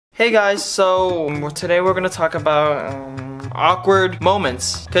Hey guys, so today we're gonna talk about awkward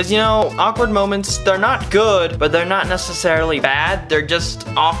moments. Cause you know, awkward moments, they're not good, but they're not necessarily bad. They're just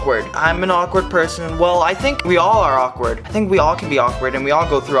awkward. I'm an awkward person. Well, I think we all are awkward. I think we all can be awkward and we all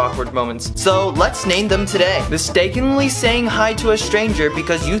go through awkward moments. So let's name them today. Mistakenly saying hi to a stranger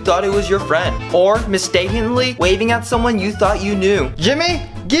because you thought it was your friend. Or mistakenly waving at someone you thought you knew. Jimmy,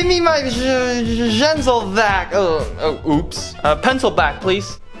 give me my pencil back. Oops. Pencil back,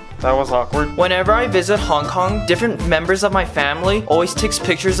 please. That was awkward. Whenever I visit Hong Kong, different members of my family always takes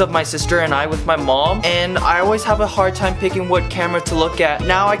pictures of my sister and I with my mom, and I always have a hard time picking what camera to look at.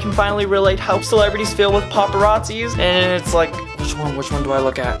 Now I can finally relate how celebrities feel with paparazzis, and it's like, which one do I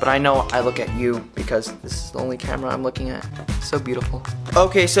look at? But I know I look at you because this is the only camera I'm looking at. So beautiful.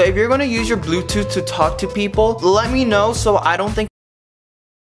 Okay, so if you're gonna use your Bluetooth to talk to people, let me know so I don't think,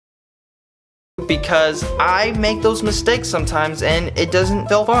 because I make those mistakes sometimes and it doesn't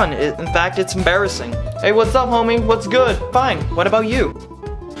feel fun. In fact, it's embarrassing. Hey, what's up, homie? What's good? Fine. What about you?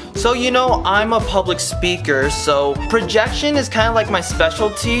 So, you know, I'm a public speaker, so projection is kind of like my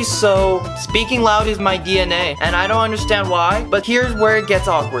specialty, so speaking loud is my DNA, and I don't understand why, but here's where it gets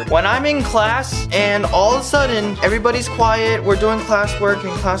awkward. When I'm in class, and all of a sudden, everybody's quiet, we're doing classwork,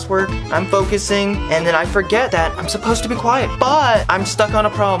 I'm focusing, and then I forget that I'm supposed to be quiet, but I'm stuck on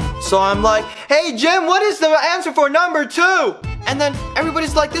a problem. So I'm like, hey Jim, what is the answer for number 2? And then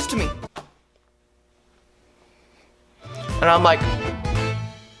everybody's like this to me. And I'm like,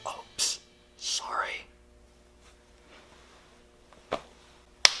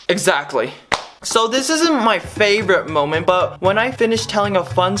 exactly. So this isn't my favorite moment, but when I finished telling a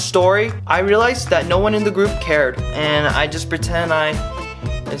fun story, I realized that no one in the group cared, and I just pretend I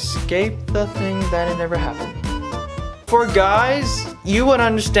escaped the thing that it never happened. For guys, you would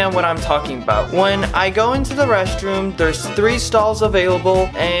understand what I'm talking about. When I go into the restroom, there's 3 stalls available,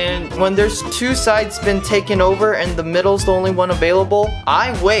 and when there's 2 sides been taken over and the middle's the only one available,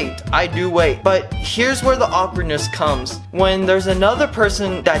 I do wait. But here's where the awkwardness comes. When there's another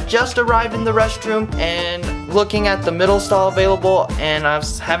person that just arrived in the restroom and looking at the middle stall available and I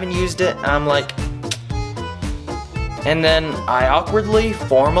haven't used it, I'm like, and then I awkwardly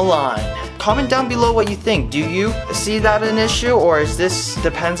form a line. Comment down below what you think. Do you see that an issue, or is this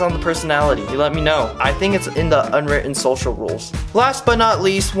depends on the personality? You let me know. I think it's in the unwritten social rules. Last but not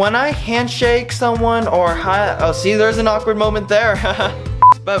least, when I handshake someone or see, there's an awkward moment there.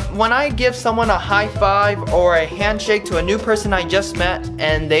 But when I give someone a high five or a handshake to a new person I just met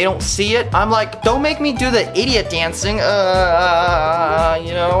and they don't see it, I'm like, don't make me do the idiot dancing,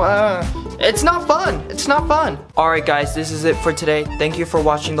 it's not fun. It's not fun. Alright guys, this is it for today. Thank you for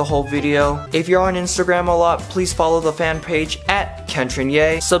watching the whole video. If you're on Instagram a lot, please follow the fan page at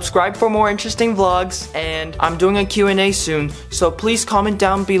Kentren. Subscribe for more interesting vlogs, and I'm doing a Q&A soon, so please comment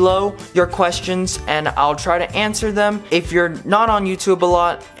down below your questions and I'll try to answer them. If you're not on YouTube a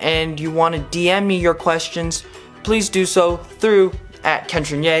lot and you want to DM me your questions, please do so through at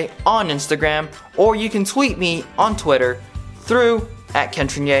Kentren on Instagram, or you can tweet me on Twitter through at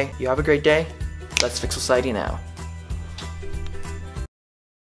Kentren. You have a great day. Let's fix society now.